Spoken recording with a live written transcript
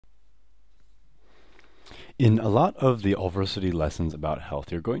In a lot of the Allversity lessons about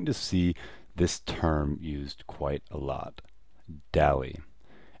health, you're going to see this term used quite a lot, DALY.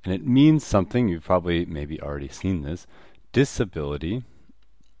 And it means something, you've probably maybe already seen this, disability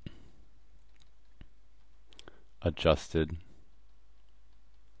adjusted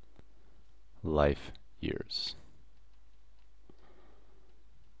life years.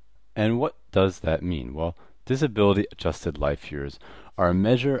 And what does that mean? Well, disability adjusted life years are a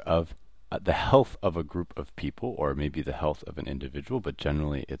measure of the health of a group of people, or maybe the health of an individual, but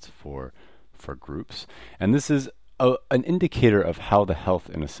generally it's for groups. And this is an indicator of how the health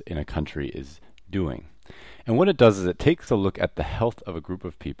in a country is doing. And what it does is it takes a look at the health of a group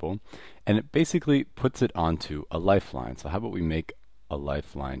of people, and it basically puts it onto a lifeline. So how about we make a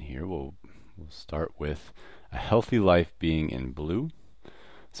lifeline here? We'll start with a healthy life being in blue.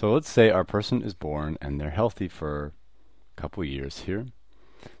 So let's say our person is born and they're healthy for a couple years here.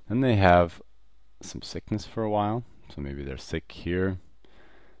 Then they have some sickness for a while. So maybe they're sick here,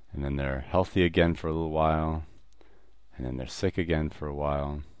 and then they're healthy again for a little while, and then they're sick again for a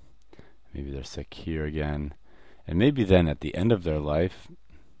while. Maybe they're sick here again. And maybe then at the end of their life,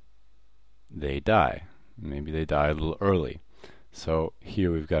 they die. Maybe they die a little early. So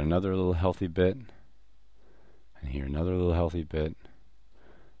here we've got another little healthy bit, and here another little healthy bit.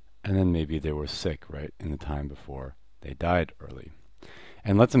 And then maybe they were sick right in the time before they died early.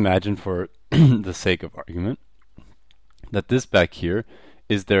 And let's imagine, for the sake of argument, that this back here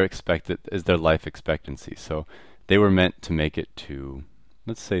is their life expectancy. So they were meant to make it to,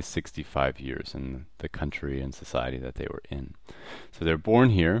 let's say, 65 years in the country and society that they were in. So they're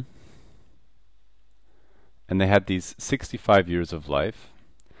born here, and they had these 65 years of life,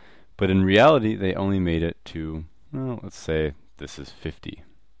 but in reality they only made it to, well, let's say this is 50.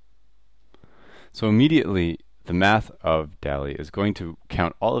 So immediately the math of DALY is going to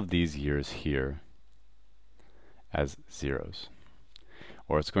count all of these years here as zeros.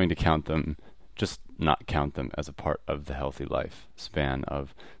 Or it's going to count them, just not count them as a part of the healthy life span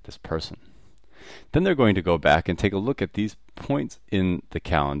of this person. Then they're going to go back and take a look at these points in the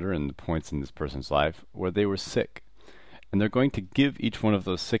calendar and the points in this person's life where they were sick. And they're going to give each one of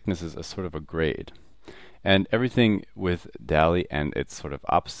those sicknesses a sort of a grade. And everything with DALY and its sort of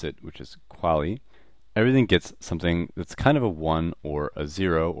opposite, which is QALY, everything gets something that's kind of a 1 or a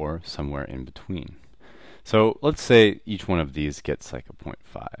 0 or somewhere in between. So let's say each one of these gets like a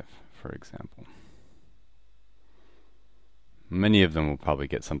 0.5, for example. Many of them will probably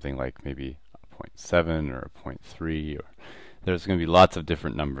get something like maybe a 0.7 or a 0.3, or there's going to be lots of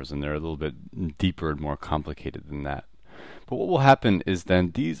different numbers, and they're a little bit deeper and more complicated than that. But what will happen is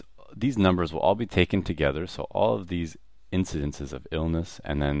then these numbers will all be taken together, so all of these incidences of illness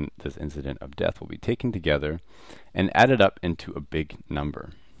and then this incident of death will be taken together and added up into a big number.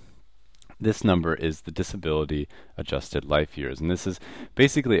 This number is the disability adjusted life years, and this is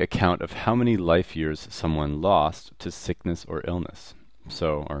basically a count of how many life years someone lost to sickness or illness,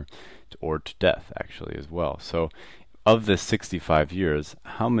 or to death actually as well. So of this 65 years,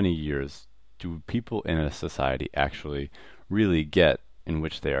 how many years do people in a society actually really get in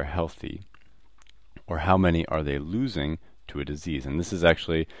which they are healthy? Or how many are they losing to a disease? And this is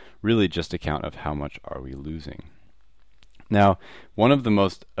actually really just a count of how much are we losing. Now, one of the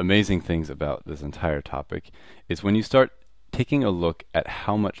most amazing things about this entire topic is when you start taking a look at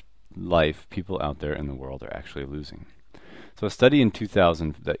how much life people out there in the world are actually losing. So a study in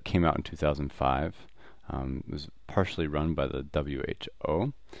 2000 that came out in 2005 was partially run by the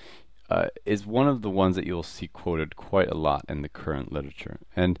WHO, is one of the ones that you'll see quoted quite a lot in the current literature.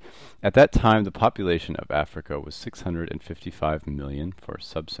 And at that time, the population of Africa was 655 million for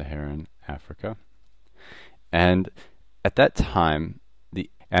sub-Saharan Africa. And at that time, the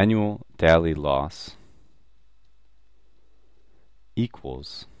annual DALY loss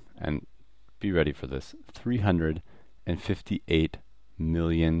equals, and be ready for this, 358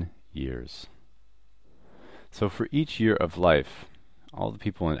 million years. So for each year of life, all the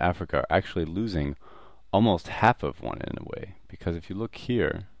people in Africa are actually losing almost half of one in a way. Because if you look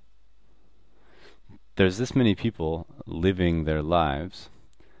here, there's this many people living their lives,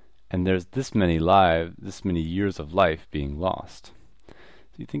 and there's this many years of life being lost.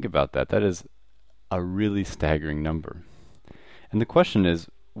 So you think about that, that is a really staggering number. And the question is,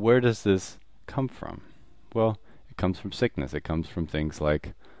 where does this come from? Well, it comes from sickness. It comes from things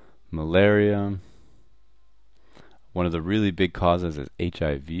like malaria. One of the really big causes is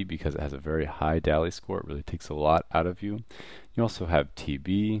HIV, because it has a very high DALY score. It really takes a lot out of you. You also have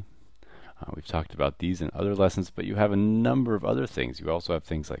TB. We've talked about these in other lessons, but you have a number of other things. You also have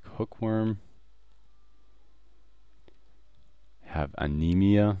things like hookworm, have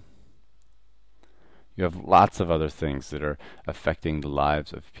anemia. You You have lots of other things that are affecting the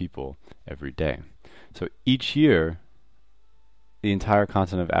lives of people every day. So each year, the entire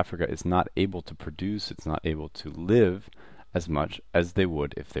continent of Africa is not able to produce, it's not able to live as much as they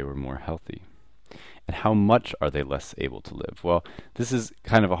would if they were more healthy. And how much are they less able to live? Well, this is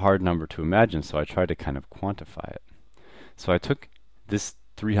kind of a hard number to imagine, so I tried to kind of quantify it. So I took this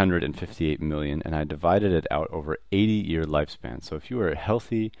 358 million and I divided it out over 80-year lifespan. So if you were a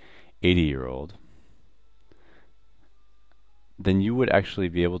healthy 80-year-old, then you would actually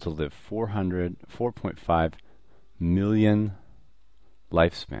be able to live 4.5 million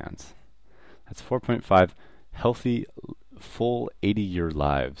lifespans. That's 4.5 healthy, full 80-year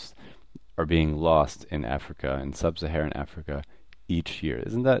lives are being lost in Africa, in sub-Saharan Africa, each year.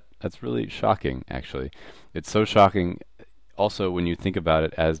 That's really shocking, actually. It's so shocking also when you think about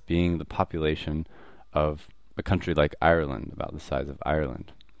it as being the population of a country like Ireland, about the size of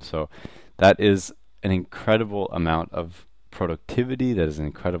Ireland. So that is an incredible amount of productivity, that is an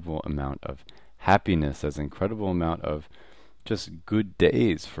incredible amount of happiness, that's an incredible amount of just good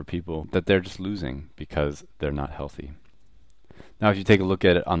days for people that they're just losing because they're not healthy. Now, if you take a look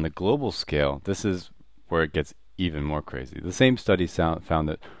at it on the global scale, this is where it gets even more crazy. The same study found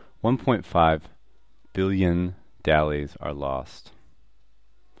that 1.5 billion DALYs are lost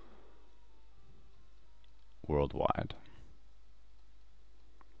worldwide.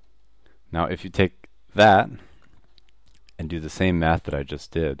 Now, if you take that and do the same math that I just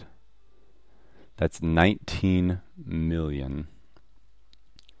did, that's 19 million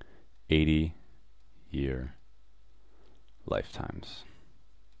 80-year lifetimes.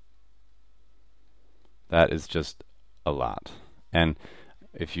 That is just a lot. And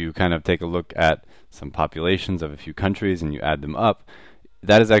if you kind of take a look at some populations of a few countries and you add them up,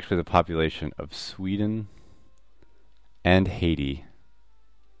 that is actually the population of Sweden and Haiti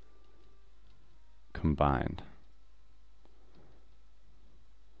combined.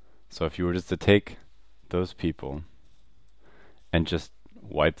 So if you were just to take those people and just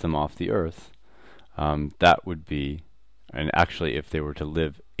wipe them off the earth, that would be, and actually if they were to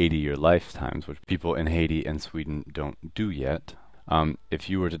live 80-year lifetimes, which people in Haiti and Sweden don't do yet, if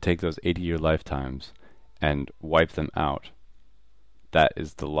you were to take those 80-year lifetimes and wipe them out, that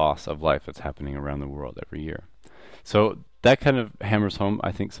is the loss of life that's happening around the world every year. So that kind of hammers home,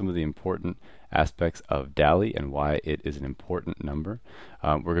 I think, some of the important aspects of DALY and why it is an important number.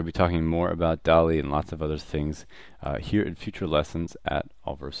 We're going to be talking more about DALY and lots of other things here in future lessons at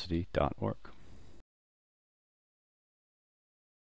allversity.org.